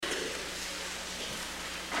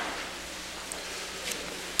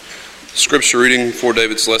Scripture reading for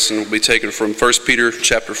David's lesson will be taken from 1 Peter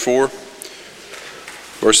chapter 4,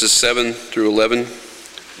 verses 7 through 11.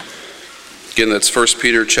 Again, that's 1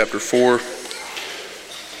 Peter chapter 4,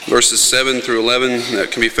 verses 7 through 11.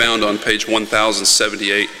 That can be found on page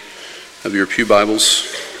 1078 of your pew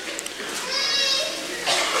Bibles.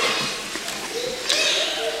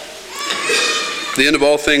 The end of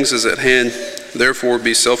all things is at hand. Therefore,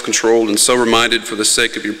 be self-controlled and sober-minded for the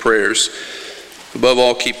sake of your prayers. Above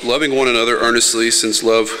all, keep loving one another earnestly, since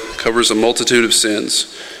love covers a multitude of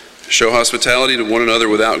sins. Show hospitality to one another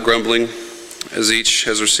without grumbling. As each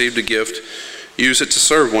has received a gift, use it to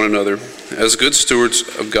serve one another as good stewards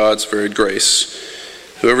of God's varied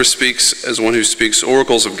grace. Whoever speaks as one who speaks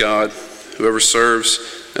oracles of God, whoever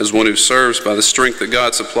serves as one who serves by the strength that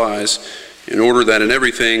God supplies, in order that in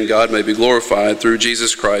everything God may be glorified through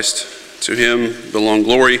Jesus Christ. To him belong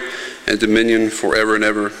glory and dominion forever and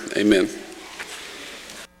ever. Amen.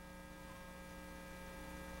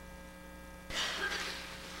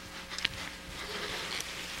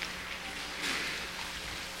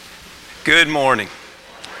 Good morning.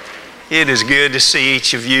 It is good to see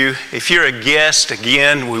each of you. If you're a guest,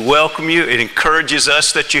 again, we welcome you. It encourages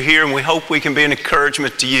us that you're here, and we hope we can be an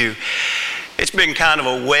encouragement to you. It's been kind of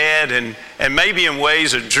a wet and maybe in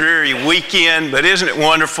ways a dreary weekend, but isn't it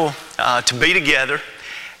wonderful to be together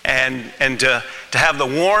and to have the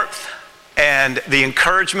warmth and the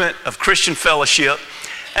encouragement of Christian fellowship,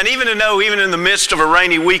 and even to know, even in the midst of a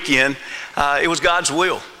rainy weekend, it was God's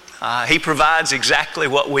will. He provides exactly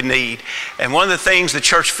what we need. And one of the things the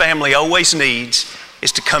church family always needs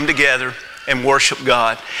is to come together and worship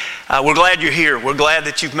God. We're glad you're here. We're glad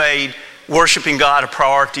that you've made worshiping God a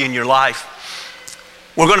priority in your life.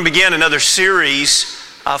 We're going to begin another series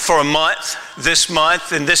for a month, this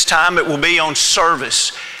month, and this time it will be on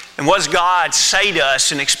service. And what does God say to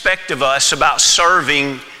us and expect of us about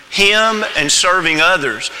serving Him and serving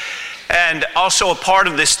others? And also a part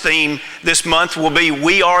of this theme this month will be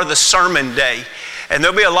We Are the Sermon Day. And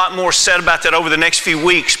there'll be a lot more said about that over the next few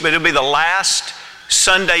weeks, but it'll be the last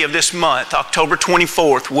Sunday of this month, October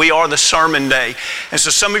 24th. We are the Sermon Day. And so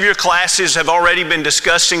some of your classes have already been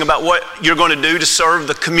discussing about what you're going to do to serve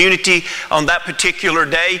the community on that particular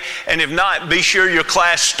day. And if not, be sure your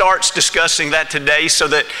class starts discussing that today, so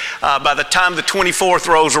that by the time the 24th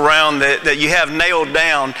rolls around that you have nailed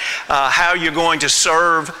down how you're going to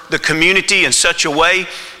serve the community in such a way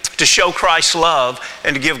to show Christ's love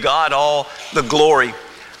and to give God all the glory.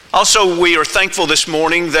 Also, we are thankful this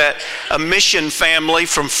morning that a mission family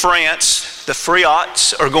from France, the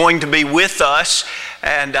Friots, are going to be with us.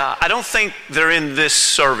 And I don't think they're in this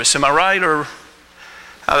service. Am I right? Or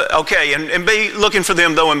okay, and be looking for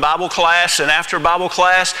them, though, in Bible class and after Bible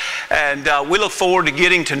class. And we look forward to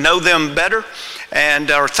getting to know them better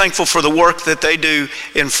and are thankful for the work that they do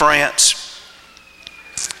in France.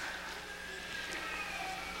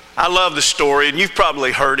 I love the story, and you've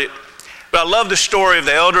probably heard it. But I love the story of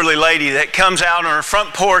the elderly lady that comes out on her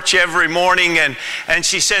front porch every morning and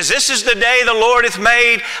she says, "This is the day the Lord hath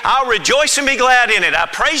made. I'll rejoice and be glad in it. I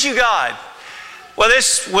praise you, God." Well,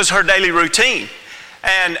 this was her daily routine.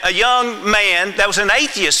 And a young man that was an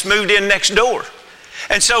atheist moved in next door.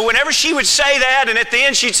 And so whenever she would say that, and at the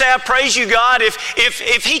end she'd say, "I praise you, God,"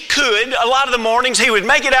 if he could, a lot of the mornings he would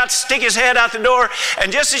make it out, stick his head out the door, and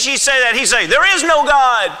just as she'd say that, he'd say, "There is no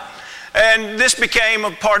God." And this became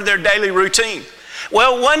a part of their daily routine.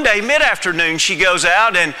 Well, one day, mid-afternoon, she goes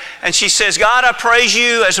out and she says, "God, I praise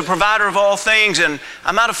you as a provider of all things, and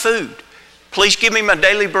I'm out of food. Please give me my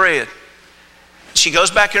daily bread." She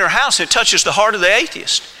goes back in her house, and it touches the heart of the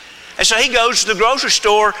atheist. And so he goes to the grocery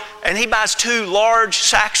store, and he buys 2 large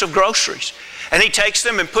sacks of groceries. And he takes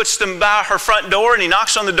them and puts them by her front door, and he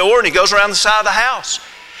knocks on the door, and he goes around the side of the house.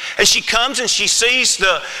 And she comes and she sees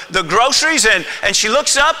the groceries and she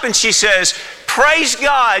looks up and she says, "Praise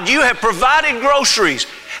God, you have provided groceries."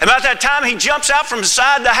 And about that time he jumps out from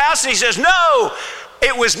inside the house and he says, "No,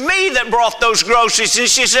 it was me that brought those groceries." And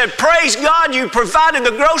she said, "Praise God, you provided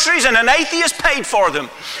the groceries and an atheist paid for them."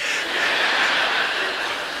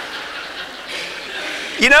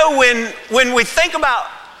 You know, when we think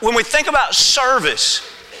about service,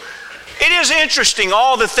 it is interesting,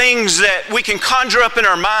 all the things that we can conjure up in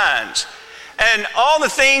our minds and all the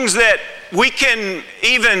things that we can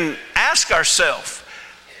even ask ourselves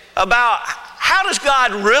about how does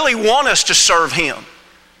God really want us to serve Him?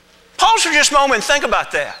 Pause for just a moment and think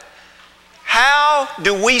about that. How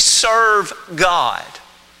do we serve God?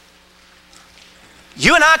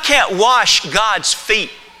 You and I can't wash God's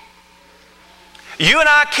feet. You and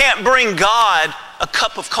I can't bring God a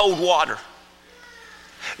cup of cold water.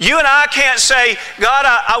 You and I can't say, God,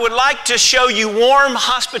 I would like to show you warm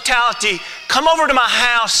hospitality. Come over to my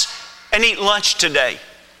house and eat lunch today.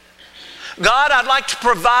 God, I'd like to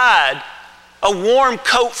provide a warm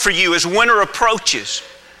coat for you as winter approaches.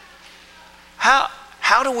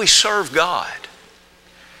 How do we serve God?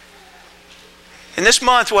 In this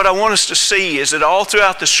month, what I want us to see is that all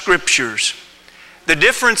throughout the Scriptures, the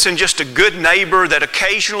difference in just a good neighbor that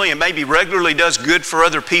occasionally and maybe regularly does good for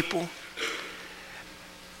other people,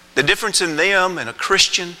 the difference in them and a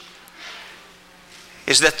Christian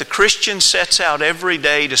is that the Christian sets out every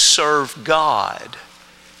day to serve God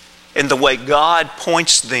in the way God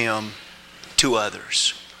points them to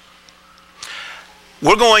others.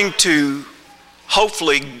 We're going to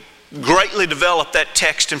hopefully greatly develop that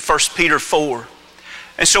text in 1 Peter 4.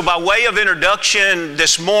 And so by way of introduction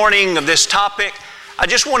this morning of this topic, I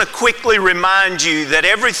just want to quickly remind you that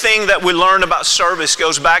everything that we learn about service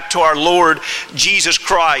goes back to our Lord Jesus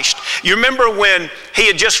Christ. You remember when He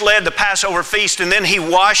had just led the Passover feast and then He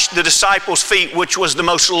washed the disciples' feet, which was the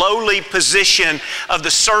most lowly position of the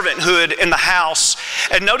servanthood in the house.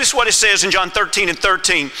 And notice what it says in John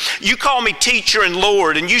 13:13. You call me teacher and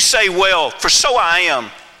Lord, and you say, well, for so I am.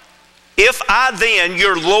 If I then,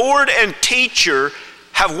 your Lord and teacher,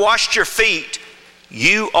 have washed your feet,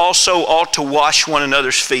 you also ought to wash one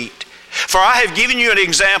another's feet. For I have given you an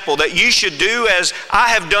example that you should do as I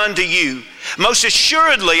have done to you. Most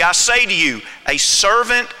assuredly, I say to you, a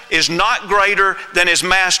servant is not greater than his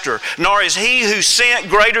master, nor is he who sent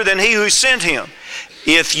greater than he who sent him.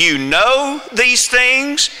 If you know these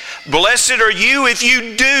things, blessed are you if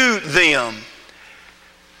you do them.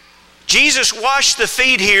 Jesus washed the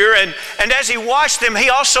feet here, and as He washed them, He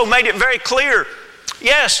also made it very clear,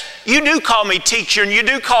 yes, you do call me teacher and you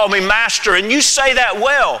do call me master, and you say that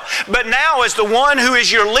well. But now as the one who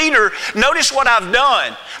is your leader, notice what I've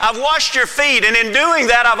done. I've washed your feet, and in doing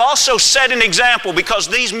that I've also set an example, because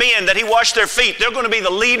these men that He washed their feet, they're going to be the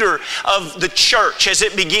leader of the church as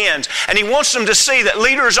it begins. And He wants them to see that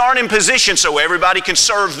leaders aren't in position so everybody can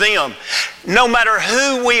serve them. No matter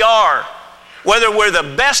who we are, whether we're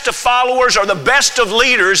the best of followers or the best of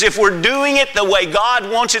leaders, if we're doing it the way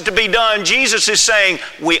God wants it to be done, Jesus is saying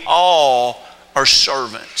we all are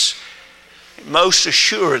servants. Most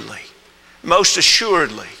assuredly,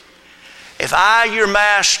 if I, your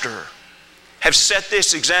master, have set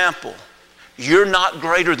this example, you're not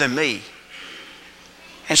greater than me.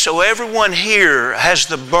 And so everyone here has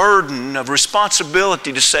the burden of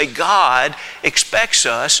responsibility to say God expects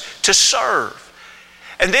us to serve.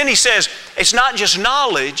 And then He says, it's not just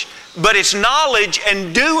knowledge, but it's knowledge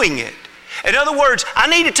and doing it. In other words, I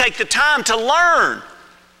need to take the time to learn.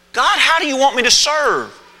 God, how do you want me to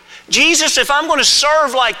serve? Jesus, if I'm going to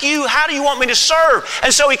serve like you, how do you want me to serve?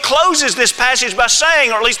 And so He closes this passage by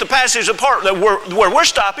saying, or at least the passage apart where we're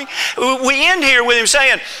stopping, we end here with Him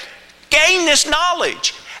saying, gain this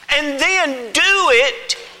knowledge and then do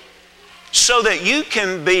it so that you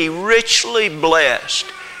can be richly blessed.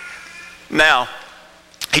 Now,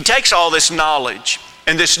 He takes all this knowledge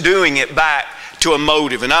and this doing it back to a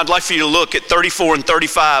motive. And I'd like for you to look at 34 and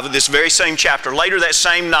 35 of this very same chapter. Later that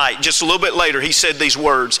same night, just a little bit later, He said these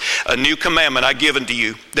words, a new commandment I give unto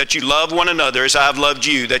you, that you love one another as I have loved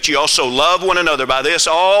you, that you also love one another. By this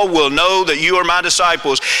all will know that you are my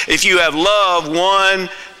disciples, if you have love one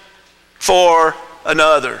for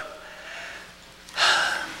another.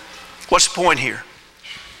 What's the point here?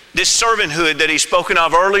 This servanthood that He's spoken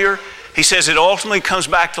of earlier, He says it ultimately comes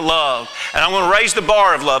back to love. And I'm going to raise the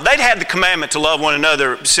bar of love. They'd had the commandment to love one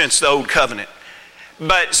another since the old covenant.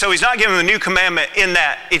 But so He's not giving them a new commandment in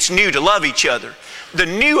that it's new to love each other. The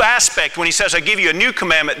new aspect, when He says I give you a new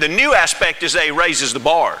commandment, the new aspect is that He raises the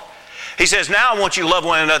bar. He says, now I want you to love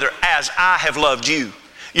one another as I have loved you.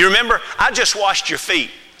 You remember, I just washed your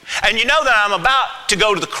feet. And you know that I'm about to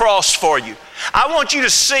go to the cross for you. I want you to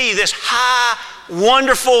see this high,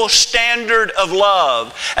 wonderful standard of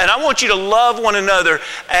love. And I want you to love one another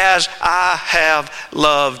as I have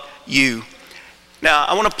loved you. Now,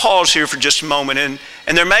 I want to pause here for just a moment.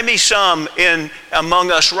 And there may be some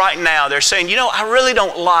among us right now, they're saying, you know, I really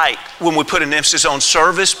don't like when we put an emphasis on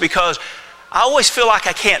service, because I always feel like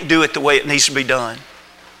I can't do it the way it needs to be done.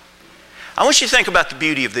 I want you to think about the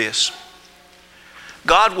beauty of this.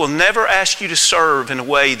 God will never ask you to serve in a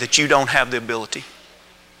way that you don't have the ability.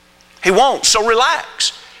 He won't, so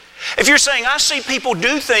relax. If you're saying, I see people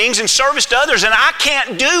do things in service to others and I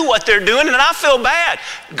can't do what they're doing and I feel bad,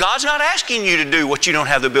 God's not asking you to do what you don't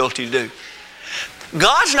have the ability to do.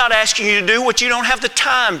 God's not asking you to do what you don't have the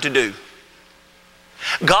time to do.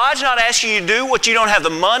 God's not asking you to do what you don't have the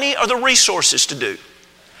money or the resources to do.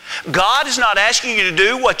 God is not asking you to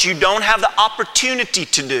do what you don't have the opportunity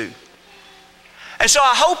to do. And so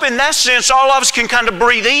I hope in that sense all of us can kind of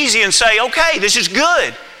breathe easy and say, okay, this is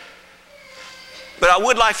good. But I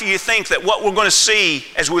would like for you to think that what we're going to see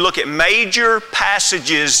as we look at major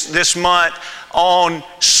passages this month on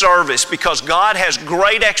service, because God has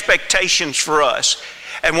great expectations for us.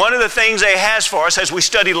 And one of the things that He has for us, as we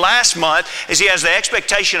studied last month, is He has the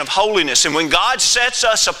expectation of holiness. And when God sets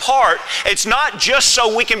us apart, it's not just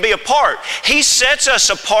so we can be apart. He sets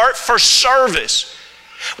us apart for service.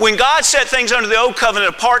 When God set things under the Old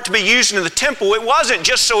Covenant apart to be used in the temple, it wasn't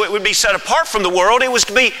just so it would be set apart from the world, it was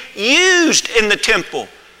to be used in the temple.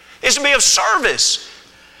 It's to be of service.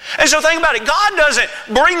 And so think about it, God doesn't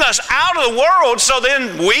bring us out of the world so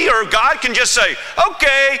then we or God can just say,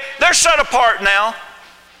 okay, they're set apart now.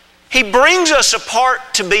 He brings us apart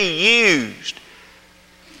to be used.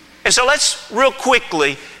 And so let's real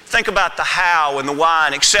quickly think about the how and the why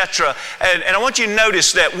and etc. And I want you to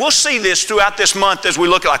notice that we'll see this throughout this month as we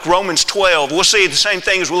look at like Romans 12. We'll see the same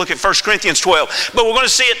thing as we look at 1 Corinthians 12. But we're going to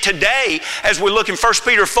see it today as we look in 1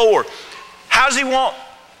 Peter 4. How does He want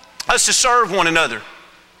us to serve one another?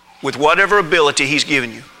 With whatever ability He's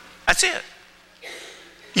given you. That's it.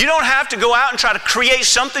 You don't have to go out and try to create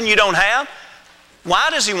something you don't have. Why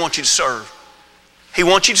does He want you to serve? He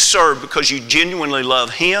wants you to serve because you genuinely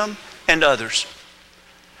love Him and others.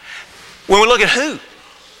 When we look at who?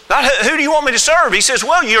 God, who do you want me to serve? He says,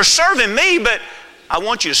 well, you're serving me, but I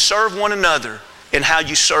want you to serve one another in how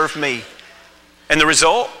you serve me. And the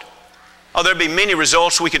result? Oh, there'd be many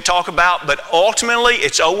results we could talk about, but ultimately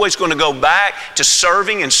it's always going to go back to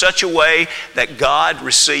serving in such a way that God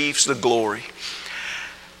receives the glory.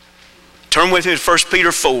 Turn with me to 1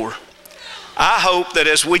 Peter 4. I hope that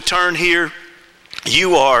as we turn here,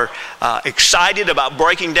 you are excited about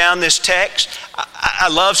breaking down this text. I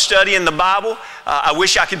love studying the Bible. I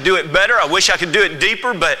wish I could do it better. I wish I could do it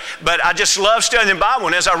deeper, but I just love studying the Bible.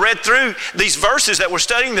 And as I read through these verses that we're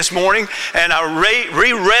studying this morning, and I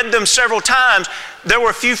reread them several times, there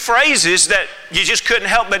were a few phrases that you just couldn't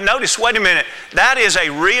help but notice. Wait a minute, that is a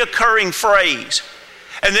reoccurring phrase.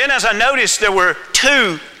 And then as I noticed there were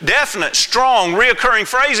two definite, strong, reoccurring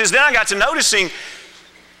phrases, then I got to noticing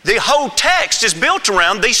the whole text is built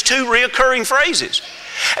around these two reoccurring phrases.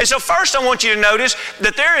 And so first I want you to notice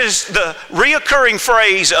that there is the reoccurring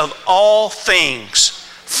phrase of all things.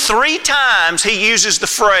 3 times he uses the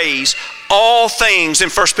phrase all things in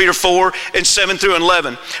 1 Peter 4 and 7 through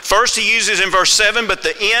 11. First he uses in verse 7, but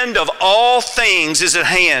the end of all things is at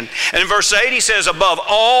hand. And in verse 8 he says, above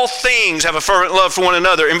all things have a fervent love for one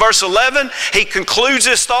another. In verse 11 he concludes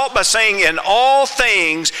this thought by saying, in all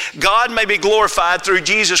things God may be glorified through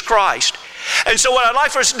Jesus Christ. And so what I'd like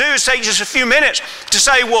for us to do is take just a few minutes to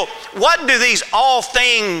say, well, what do these all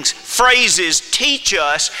things phrases teach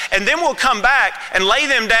us? And then we'll come back and lay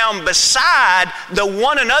them down beside the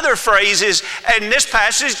one another phrases. And this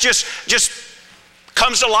passage just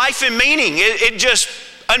comes to life in meaning. It just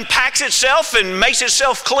unpacks itself and makes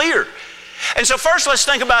itself clear. And so first let's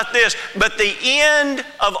think about this. But the end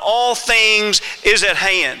of all things is at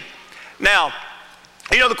hand. Now,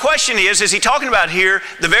 you know, the question is he talking about here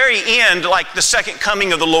the very end, like the second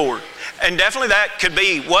coming of the Lord? And definitely that could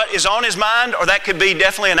be what is on his mind, or that could be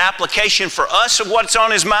definitely an application for us of what's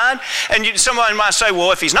on his mind. And somebody might say,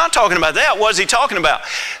 well, if he's not talking about that, what is he talking about?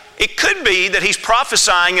 It could be that he's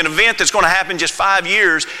prophesying an event that's going to happen just 5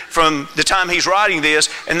 years from the time he's writing this,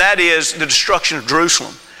 and that is the destruction of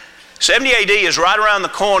Jerusalem. 70 AD is right around the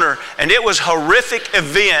corner, and it was a horrific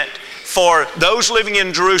event for those living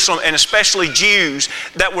in Jerusalem, and especially Jews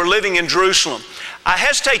that were living in Jerusalem. I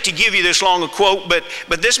hesitate to give you this long a quote,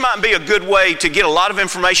 but this might be a good way to get a lot of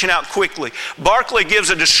information out quickly. Barclay gives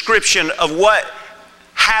a description of what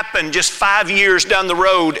happened just 5 years down the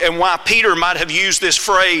road and why Peter might have used this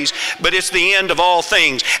phrase, but it's the end of all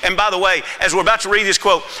things. And by the way, as we're about to read this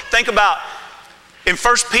quote, think about in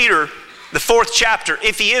 1 Peter, the 4th chapter,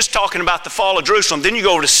 if he is talking about the fall of Jerusalem, then you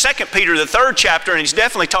go over to 2 Peter, the 3rd chapter, and he's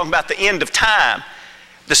definitely talking about the end of time.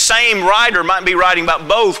 The same writer might be writing about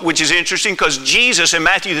both, which is interesting because Jesus in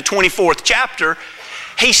Matthew, the 24th chapter,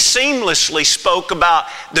 he seamlessly spoke about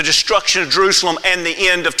the destruction of Jerusalem and the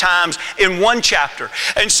end of times in one chapter.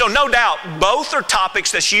 And so no doubt, both are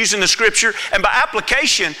topics that's used in the Scripture, and by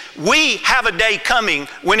application, we have a day coming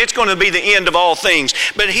when it's going to be the end of all things.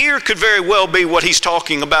 But here could very well be what he's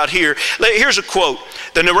talking about here. Here's a quote.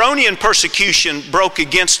 The Neronian persecution broke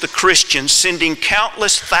against the Christians, sending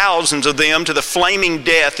countless thousands of them to the flaming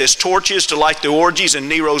death as torches to light the orgies in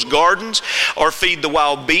Nero's gardens, or feed the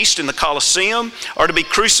wild beast in the Colosseum, or to be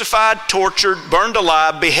crucified, tortured, burned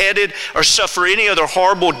alive, beheaded, or suffer any other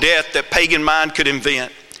horrible death that pagan mind could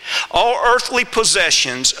invent. All earthly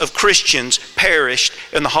possessions of Christians perished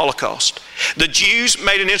in the Holocaust. The Jews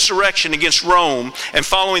made an insurrection against Rome, and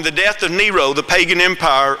following the death of Nero, the pagan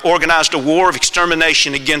empire organized a war of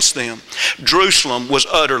extermination against them. Jerusalem was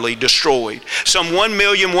utterly destroyed. Some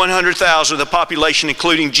 1,100,000 of the population,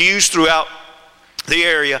 including Jews throughout the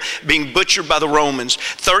area, being butchered by the Romans.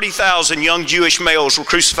 30,000 young Jewish males were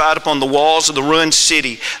crucified upon the walls of the ruined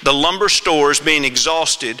city, the lumber stores being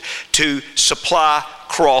exhausted to supply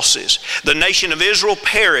crosses. The nation of Israel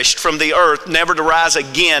perished from the earth, never to rise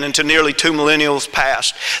again until nearly 2 millennials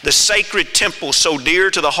passed. The sacred temple, so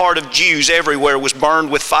dear to the heart of Jews everywhere, was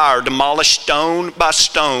burned with fire, demolished stone by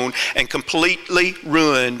stone, and completely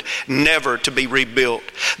ruined, never to be rebuilt.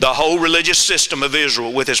 The whole religious system of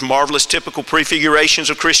Israel, with its marvelous typical prefigurations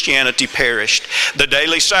of Christianity, perished. The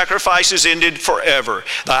daily sacrifices ended forever.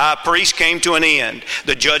 The high priest came to an end.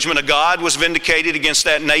 The judgment of God was vindicated against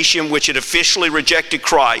that nation which had officially rejected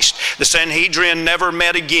Christ. The Sanhedrin never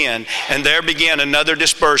met again, and there began another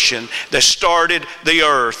dispersion that started the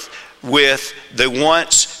earth with the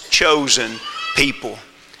once chosen people.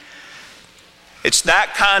 It's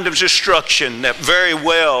that kind of destruction that very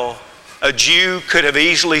well a Jew could have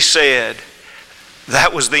easily said,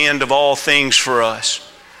 that was the end of all things for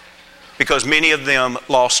us. Because many of them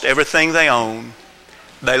lost everything they owned,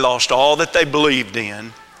 they lost all that they believed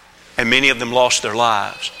in, and many of them lost their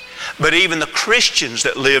lives. But even the Christians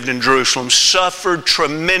that lived in Jerusalem suffered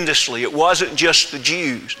tremendously. It wasn't just the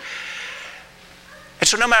Jews. And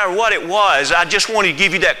so no matter what it was, I just wanted to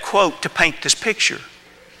give you that quote to paint this picture.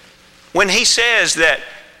 When he says that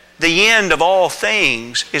the end of all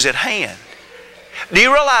things is at hand. Do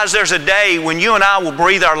you realize there's a day when you and I will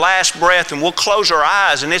breathe our last breath and we'll close our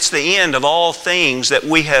eyes and it's the end of all things that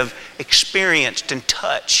we have experienced and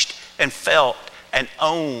touched and felt and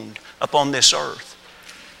owned upon this earth?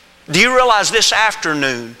 Do you realize this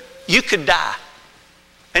afternoon you could die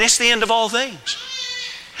and it's the end of all things?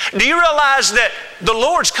 Do you realize that the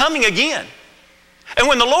Lord's coming again? And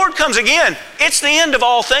when the Lord comes again, it's the end of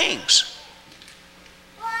all things.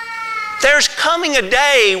 There's coming a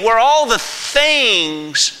day where all the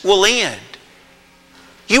things will end.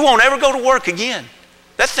 You won't ever go to work again.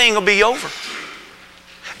 That thing will be over.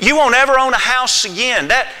 You won't ever own a house again.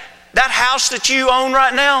 That house that you own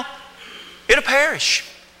right now, it'll perish.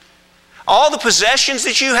 All the possessions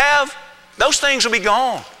that you have, those things will be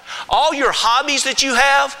gone. All your hobbies that you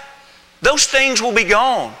have, those things will be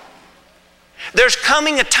gone. There's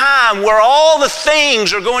coming a time where all the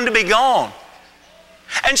things are going to be gone.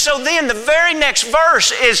 And so then the very next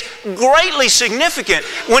verse is greatly significant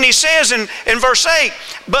when he says in verse 8,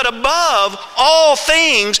 but above all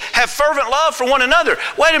things have fervent love for one another.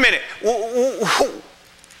 Wait a minute.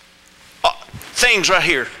 Things right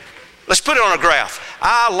here. Let's put it on a graph.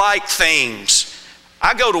 I like things.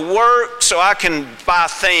 I go to work so I can buy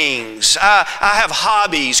things. I have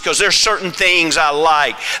hobbies because there's certain things I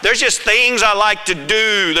like. There's just things I like to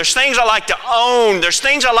do. There's things I like to own. There's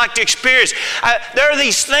things I like to experience. There are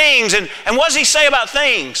these things. And what does he say about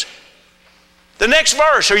things? The next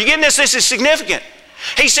verse, are you getting this? This is significant.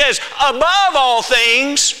 He says, above all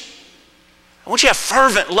things, I want you to have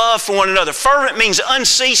fervent love for one another. Fervent means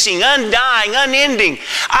unceasing, undying, unending.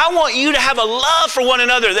 I want you to have a love for one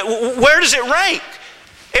another. Where does it rank?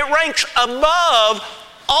 It ranks above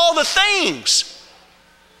all the things.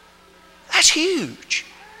 That's huge.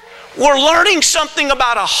 We're learning something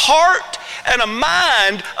about a heart and a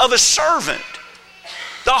mind of a servant.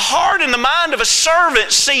 The heart and the mind of a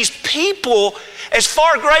servant sees people as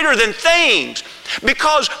far greater than things.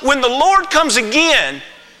 Because when the Lord comes again,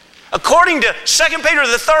 according to 2 Peter,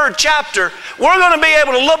 the 3rd chapter, we're going to be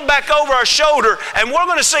able to look back over our shoulder and we're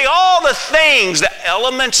going to see all the things, the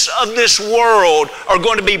elements of this world are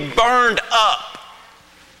going to be burned up.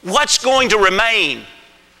 What's going to remain?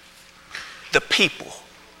 The people.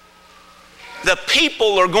 The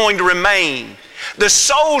people are going to remain. The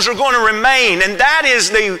souls are going to remain. And that is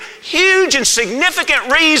the huge and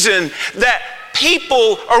significant reason that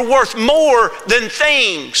people are worth more than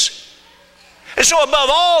things. And so above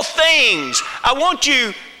all things, I want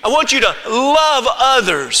you to love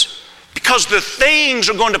others because the things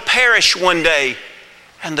are going to perish one day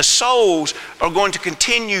and the souls are going to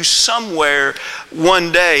continue somewhere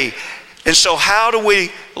one day. And so how do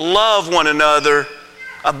we love one another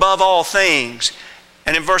above all things?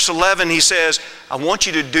 And in verse 11 he says, I want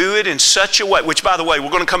you to do it in such a way, which by the way, we're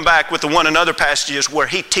going to come back with the one another passages where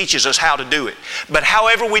he teaches us how to do it. But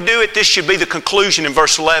however we do it, this should be the conclusion in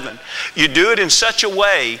verse 11. You do it in such a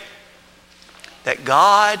way that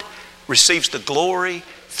God receives the glory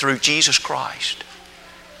through Jesus Christ.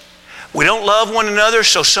 We don't love one another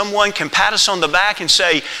so someone can pat us on the back and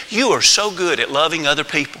say, you are so good at loving other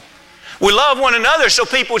people. We love one another so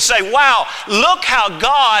people would say, wow, look how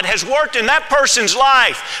God has worked in that person's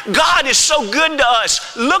life. God is so good to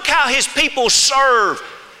us. Look how His people serve.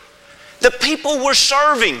 The people we're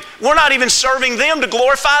serving, we're not even serving them to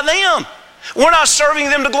glorify them. We're not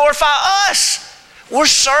serving them to glorify us. We're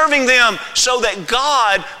serving them so that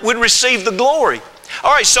God would receive the glory.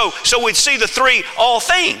 All right, so we'd see the three all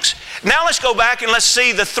things. Now let's go back and let's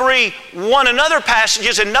see the three one another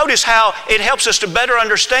passages and notice how it helps us to better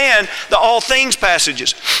understand the all things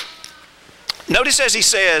passages. Notice as he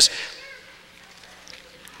says,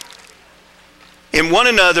 in one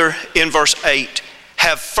another in verse 8,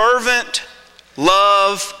 have fervent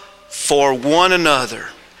love for one another,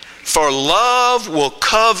 for love will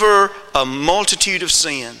cover a multitude of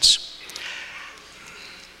sins.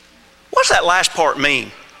 What does that last part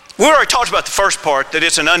mean? We already talked about the first part, that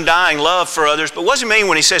it's an undying love for others, but what does it mean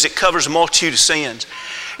when he says it covers a multitude of sins?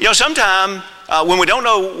 You know, sometimes when we don't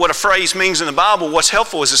know what a phrase means in the Bible, what's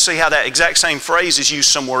helpful is to see how that exact same phrase is used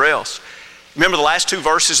somewhere else. Remember the last two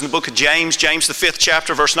verses in the book of James, the 5th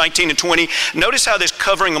chapter, verse 19 and 20. Notice how this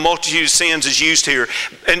covering a multitude of sins is used here.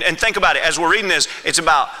 And think about it. As we're reading this, it's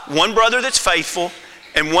about one brother that's faithful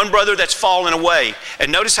and one brother that's fallen away.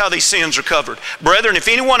 And notice how these sins are covered. Brethren, if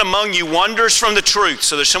anyone among you wanders from the truth,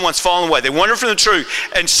 so there's someone's fallen away, they wander from the truth,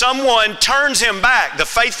 and someone turns him back, the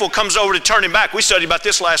faithful comes over to turn him back. We studied about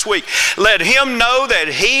this last week. Let him know that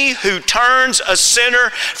he who turns a sinner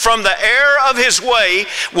from the error of his way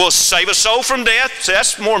will save a soul from death. So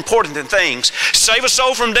that's more important than things. Save a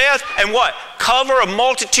soul from death and what? Cover a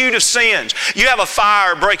multitude of sins. You have a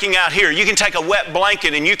fire breaking out here. You can take a wet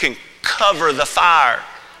blanket and you can cover the fire.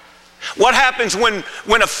 What happens when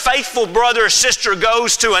a faithful brother or sister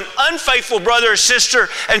goes to an unfaithful brother or sister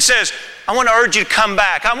and says, I want to urge you to come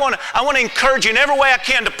back. I want to encourage you in every way I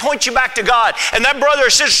can to point you back to God. And that brother or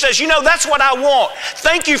sister says, you know, that's what I want.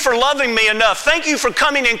 Thank you for loving me enough. Thank you for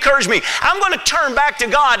coming to encourage me. I'm going to turn back to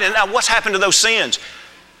God. And now what's happened to those sins?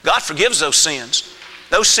 God forgives those sins.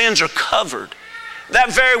 Those sins are covered.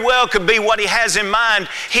 That very well could be what he has in mind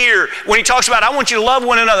here when he talks about, I want you to love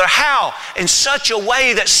one another. How? In such a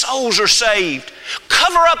way that souls are saved.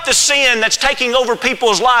 Cover up the sin that's taking over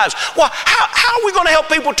people's lives. Well, how are we going to help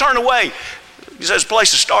people turn away? He says the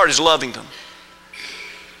place to start is loving them.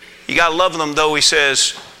 You got to love them, though, he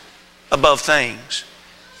says, above things.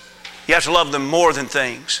 You have to love them more than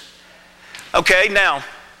things. Okay, now,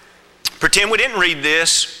 pretend we didn't read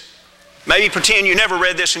this. Maybe pretend you never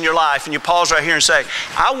read this in your life and you pause right here and say,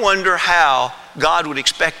 I wonder how God would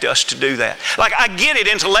expect us to do that. Like, I get it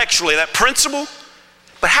intellectually, that principle,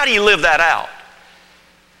 but how do you live that out?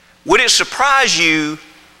 Would it surprise you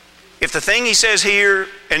if the thing he says here,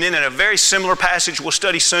 and then in a very similar passage we'll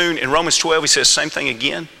study soon, in Romans 12 he says the same thing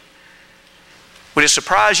again? Would it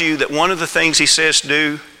surprise you that one of the things he says to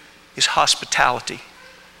do is hospitality?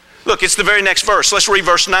 Look, it's the very next verse. Let's read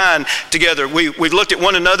verse 9 together. We've looked at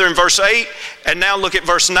one another in verse 8, and now look at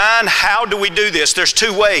verse 9. How do we do this? There's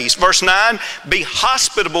two ways. Verse 9, be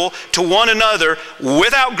hospitable to one another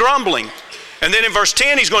without grumbling. And then in verse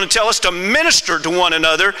 10, he's going to tell us to minister to one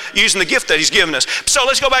another using the gift that he's given us. So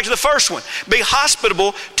let's go back to the first one. Be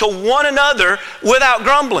hospitable to one another without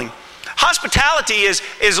grumbling. Hospitality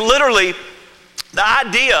is literally the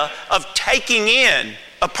idea of taking in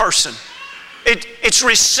a person. It's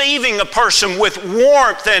receiving a person with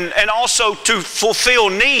warmth and also to fulfill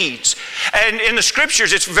needs. And in the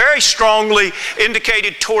scriptures, it's very strongly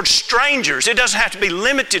indicated towards strangers. It doesn't have to be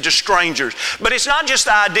limited to strangers. But it's not just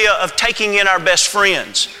the idea of taking in our best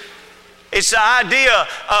friends. It's the idea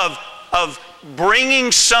of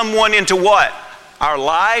bringing someone into what? Our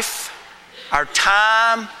life, our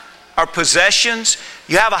time, our possessions.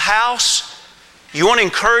 You have a house. You want to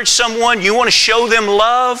encourage someone. You want to show them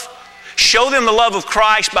love. Show them the love of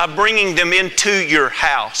Christ by bringing them into your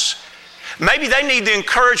house. Maybe they need the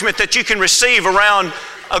encouragement that you can receive around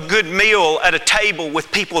a good meal at a table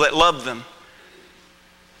with people that love them.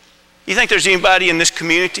 You think there's anybody in this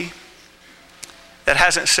community that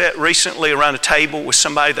hasn't sat recently around a table with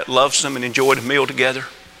somebody that loves them and enjoyed a meal together?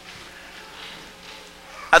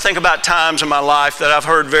 I think about times in my life that I've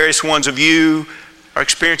heard various ones of you, or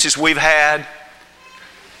experiences we've had,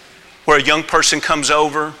 where a young person comes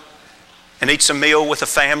over and eats a meal with a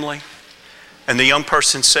family, and the young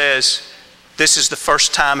person says, this is the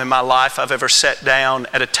first time in my life I've ever sat down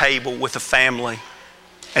at a table with a family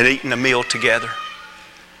and eaten a meal together.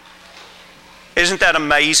 Isn't that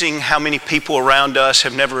amazing how many people around us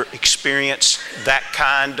have never experienced that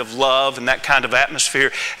kind of love and that kind of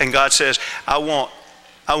atmosphere? And God says, I want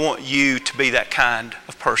you to be that kind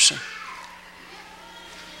of person.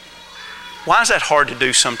 Why is that hard to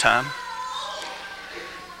do sometimes?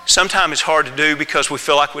 Sometimes it's hard to do because we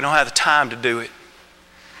feel like we don't have the time to do it.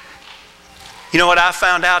 You know what I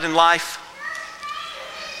found out in life?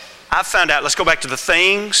 I found out, let's go back to the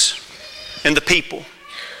things and the people.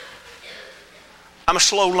 I'm a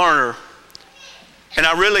slow learner, and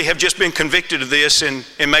I really have just been convicted of this in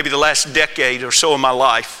maybe the last decade or so of my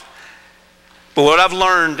life. But what I've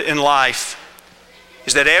learned in life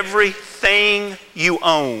is that everything you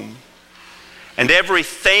own and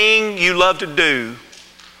everything you love to do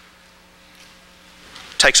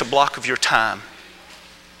takes a block of your time.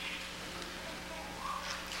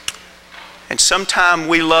 And sometimes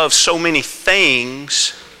we love so many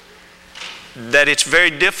things that it's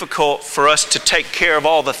very difficult for us to take care of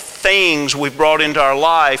all the things we've brought into our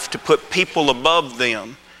life to put people above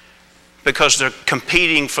them because they're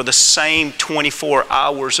competing for the same 24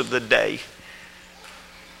 hours of the day.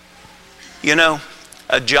 You know,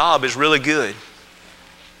 a job is really good,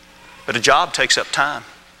 but a job takes up time.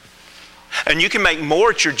 And you can make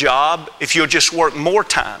more at your job if you'll just work more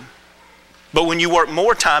time. But when you work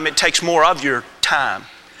more time, it takes more of your time.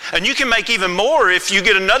 And you can make even more if you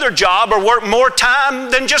get another job or work more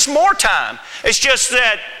time than just more time. It's just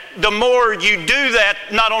that the more you do that,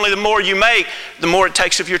 not only the more you make, the more it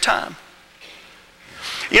takes of your time.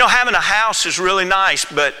 You know, having a house is really nice,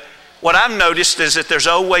 but what I've noticed is that there's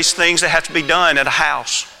always things that have to be done at a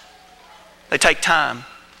house. They take time.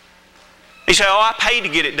 You say, oh, I paid to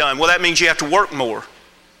get it done. Well, that means you have to work more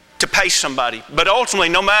to pay somebody. But ultimately,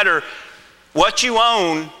 no matter what you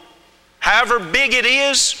own, however big it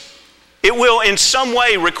is, it will in some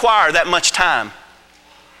way require that much time.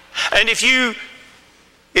 And if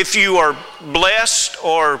you are blessed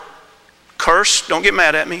or cursed, don't get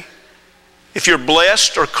mad at me. If you're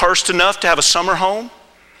blessed or cursed enough to have a summer home,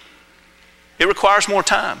 it requires more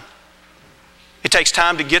time. It takes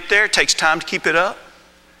time to get there. It takes time to keep it up.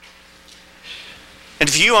 And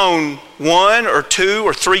if you own 1 or 2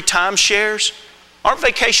 or 3 timeshares, aren't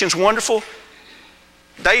vacations wonderful?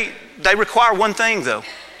 They require one thing, though.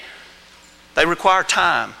 They require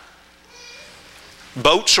time.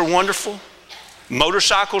 Boats are wonderful.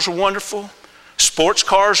 Motorcycles are wonderful. Sports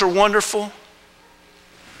cars are wonderful.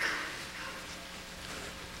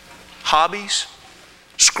 Hobbies,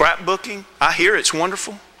 scrapbooking. I hear it's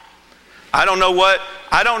wonderful. I don't know what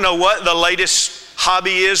the latest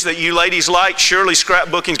hobby is that you ladies like. Surely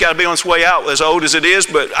scrapbooking's got to be on its way out, as old as it is,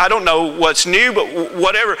 but I don't know what's new, but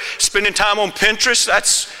whatever. Spending time on Pinterest,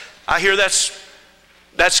 I hear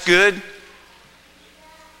that's good.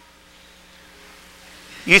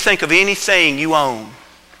 You think of anything you own,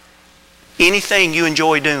 anything you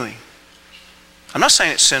enjoy doing. I'm not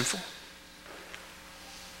saying it's sinful,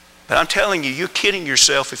 but I'm telling you, you're kidding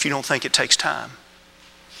yourself if you don't think it takes time.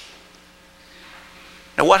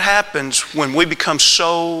 Now, what happens when we become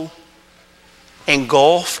so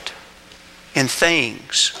engulfed in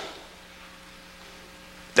things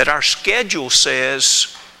that our schedule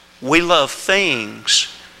says we love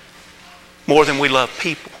things more than we love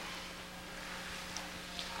people?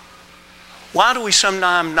 Why do we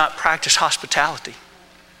sometimes not practice hospitality?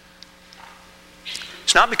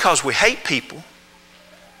 It's not because we hate people.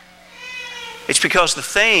 It's because the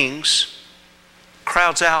things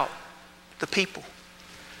crowds out the people.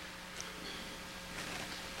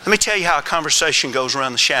 Let me tell you how a conversation goes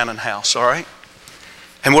around the Shannon house, all right?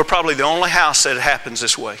 And we're probably the only house that it happens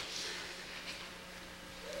this way.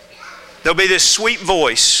 There'll be this sweet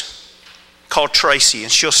voice called Tracy,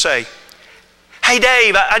 and she'll say, hey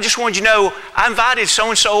Dave, I just wanted you to know I invited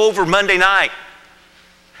so-and-so over Monday night.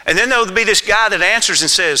 And then there'll be this guy that answers and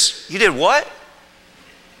says, you did what?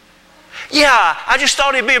 Yeah, I just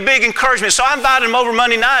thought it'd be a big encouragement, so I invited him over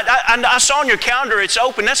Monday night. I saw on your calendar it's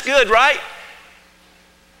open. That's good, right?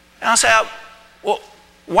 And I'll say, well,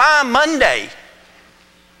 why Monday?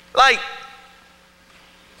 Like,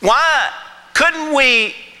 why couldn't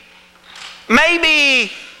we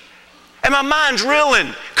maybe, and my mind's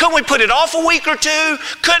reeling, couldn't we put it off a week or two?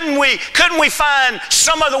 Couldn't we find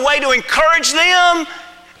some other way to encourage them?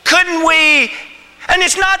 Couldn't we? And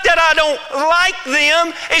it's not that I don't like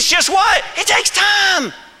them, it's just what? It takes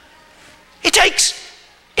time. It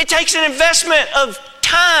takes an investment of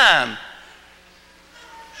time.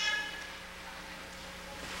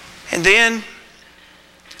 And then,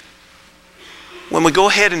 when we go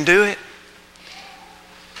ahead and do it,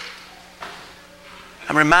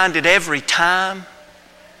 I'm reminded every time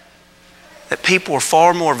that people are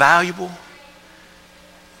far more valuable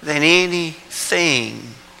than anything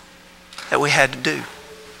that we had to do.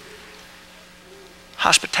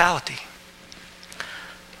 Hospitality.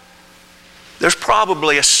 There's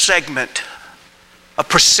probably a segment a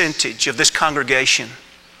percentage of this congregation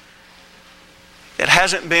that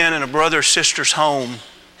hasn't been in a brother or sister's home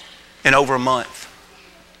in over a month.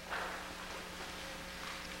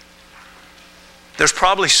 There's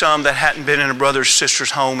probably some that hadn't been in a brother or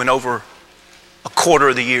sister's home in over a quarter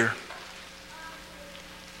of the year.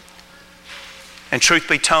 And truth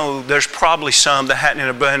be told, there's probably some that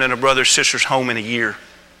hadn't been in a brother or sister's home in a year.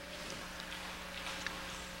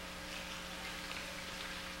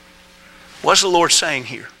 What's the Lord saying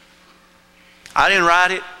here? I didn't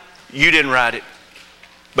write it, you didn't write it,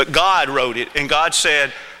 but God wrote it, and God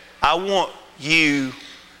said, I want you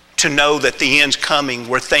to know that the end's coming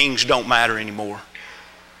where things don't matter anymore.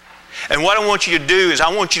 And what I want you to do is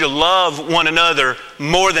I want you to love one another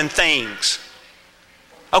more than things.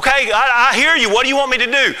 Okay, I hear you. What do you want me to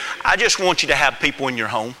do? I just want you to have people in your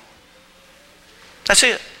home. That's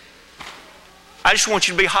it. I just want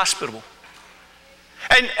you to be hospitable.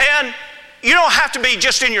 And you don't have to be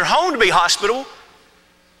just in your home to be hospitable.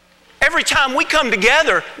 Every time we come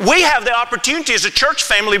together, we have the opportunity as a church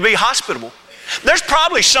family to be hospitable. There's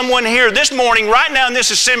probably someone here this morning, right now in this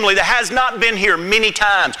assembly, that has not been here many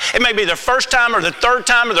times. It may be their first time or their third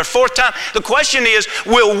time or their fourth time. The question is,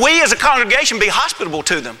 will we as a congregation be hospitable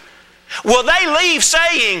to them? Will they leave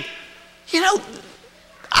saying, you know,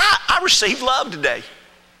 I received love today.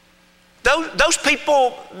 Those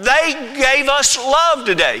people, they gave us love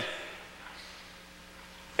today.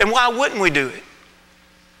 And why wouldn't we do it?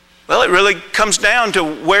 Well, it really comes down to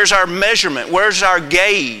where's our measurement? Where's our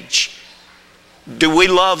gauge? Do we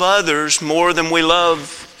love others more than we love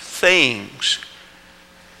things?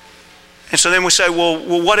 And so then we say,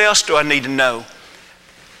 well, what else do I need to know?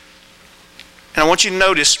 And I want you to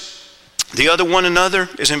notice the other one another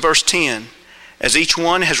is in verse 10. As each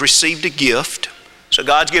one has received a gift. So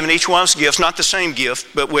God's given each one of us gifts, not the same gift,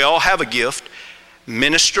 but we all have a gift.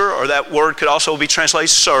 Minister, or that word could also be translated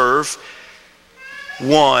serve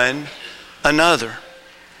one another.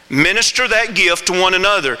 Minister that gift to one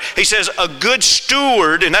another. He says a good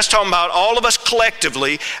steward, and that's talking about all of us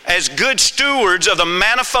collectively, as good stewards of the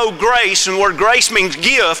manifold grace, and the word grace means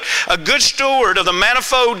gift, a good steward of the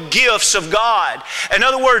manifold gifts of God. In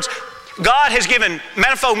other words, God has given,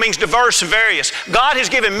 manifold means diverse and various. God has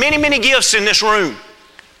given many, many gifts in this room.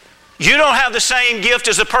 You don't have the same gift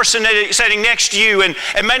as the person that is sitting next to you, and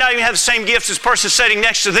may not even have the same gifts as the person sitting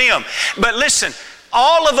next to them. But listen,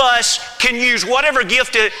 all of us can use whatever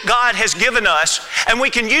gift that God has given us, and we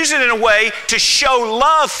can use it in a way to show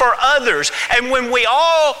love for others. And when we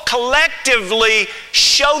all collectively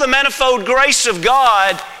show the manifold grace of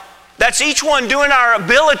God, that's each one doing our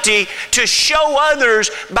ability to show others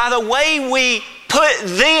by the way we put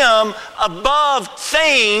them above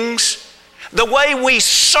things, the way we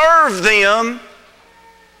serve them.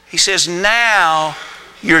 He says, now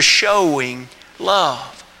you're showing love.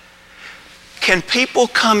 Can people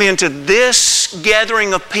come into this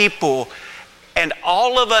gathering of people and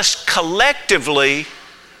all of us collectively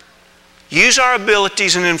use our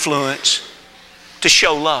abilities and influence to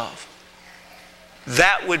show love?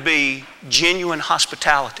 That would be genuine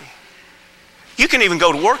hospitality. You can even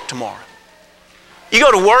go to work tomorrow. You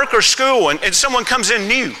go to work or school and someone comes in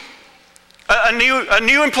new. A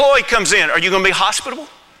new employee comes in. Are you going to be hospitable?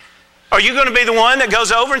 Are you going to be the one that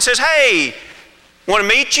goes over and says, hey, want to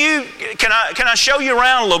meet you? Can I show you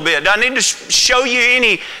around a little bit? Do I need to show you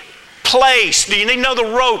any place? Do you need to know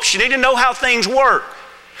the ropes? You need to know how things work?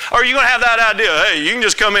 Or are you going to have that idea, hey, you can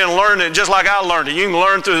just come in and learn it just like I learned it. You can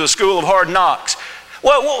learn through the school of hard knocks.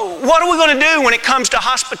 What are we going to do when it comes to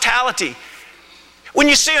hospitality? When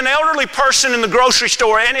you see an elderly person in the grocery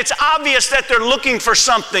store and it's obvious that they're looking for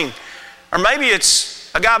something, or maybe it's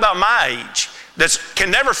a guy about my age that can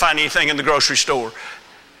never find anything in the grocery store.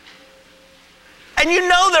 And you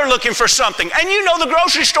know they're looking for something, and you know the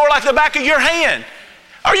grocery store like the back of your hand.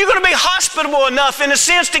 Are you going to be hospitable enough in a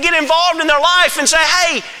sense to get involved in their life and say,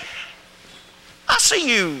 hey, I see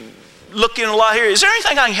you looking a lot here. Is there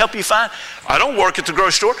anything I can help you find? I don't work at the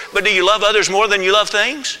grocery store, but do you love others more than you love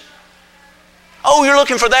things? Oh, you're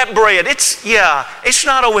looking for that bread. It's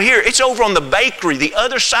not over here. It's over on the bakery, the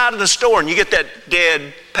other side of the store, and you get that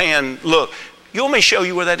deadpan look. You want me to show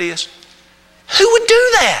you where that is? Who would do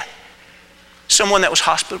that? Someone that was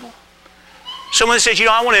hospitable. Someone that says, you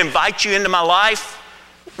know, I want to invite you into my life.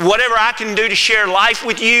 Whatever I can do to share life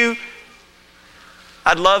with you,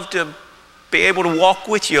 I'd love to be able to walk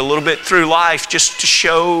with you a little bit through life just to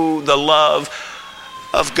show the love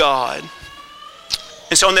of God.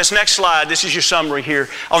 And so on this next slide, this is your summary here.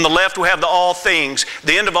 On the left, we have the all things.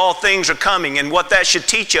 The end of all things are coming. And what that should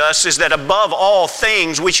teach us is that above all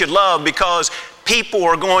things, we should love, because people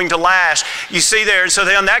are going to last. You see there, and so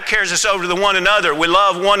then that carries us over to the one another. We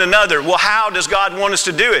love one another. Well, how does God want us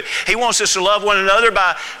to do it? He wants us to love one another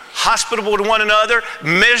by hospitable to one another,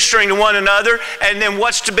 ministering to one another, and then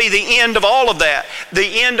what's to be the end of all of that?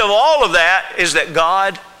 The end of all of that is that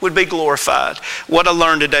God would be glorified. What I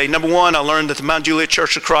learned today, number one, I learned that the Mount Juliet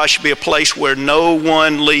Church of Christ should be a place where no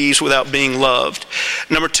one leaves without being loved.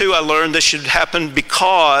 Number two, I learned this should happen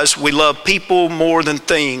because we love people more than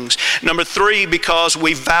things. Number three, because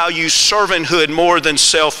we value servanthood more than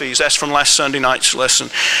selfies. That's from last Sunday night's lesson.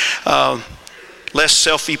 Less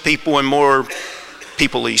selfie people and more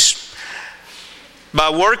people-ease. By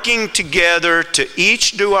working together to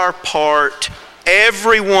each do our part,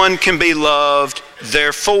 everyone can be loved.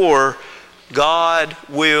 Therefore, God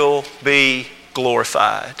will be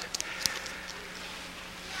glorified.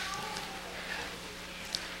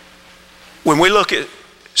 When we look at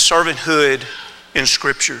servanthood in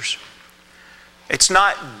Scriptures, it's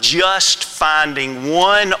not just finding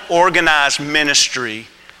one organized ministry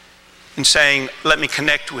and saying, let me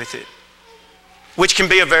connect with it, which can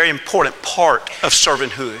be a very important part of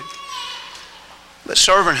servanthood. But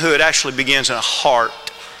servanthood actually begins in a heart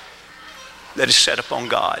that is set upon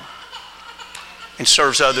God and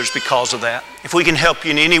serves others because of that. If we can help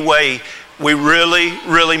you in any way, we really,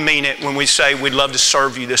 really mean it when we say we'd love to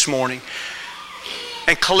serve you this morning.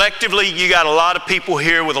 And collectively, you got a lot of people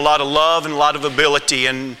here with a lot of love and a lot of ability,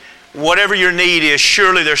 and whatever your need is,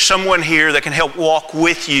 surely there's someone here that can help walk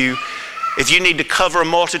with you. If you need to cover a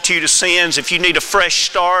multitude of sins, if you need a fresh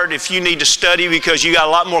start, if you need to study because you got a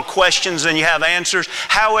lot more questions than you have answers,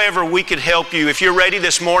 however we could help you. If you're ready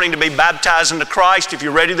this morning to be baptized into Christ, if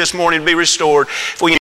you're ready this morning to be restored, if we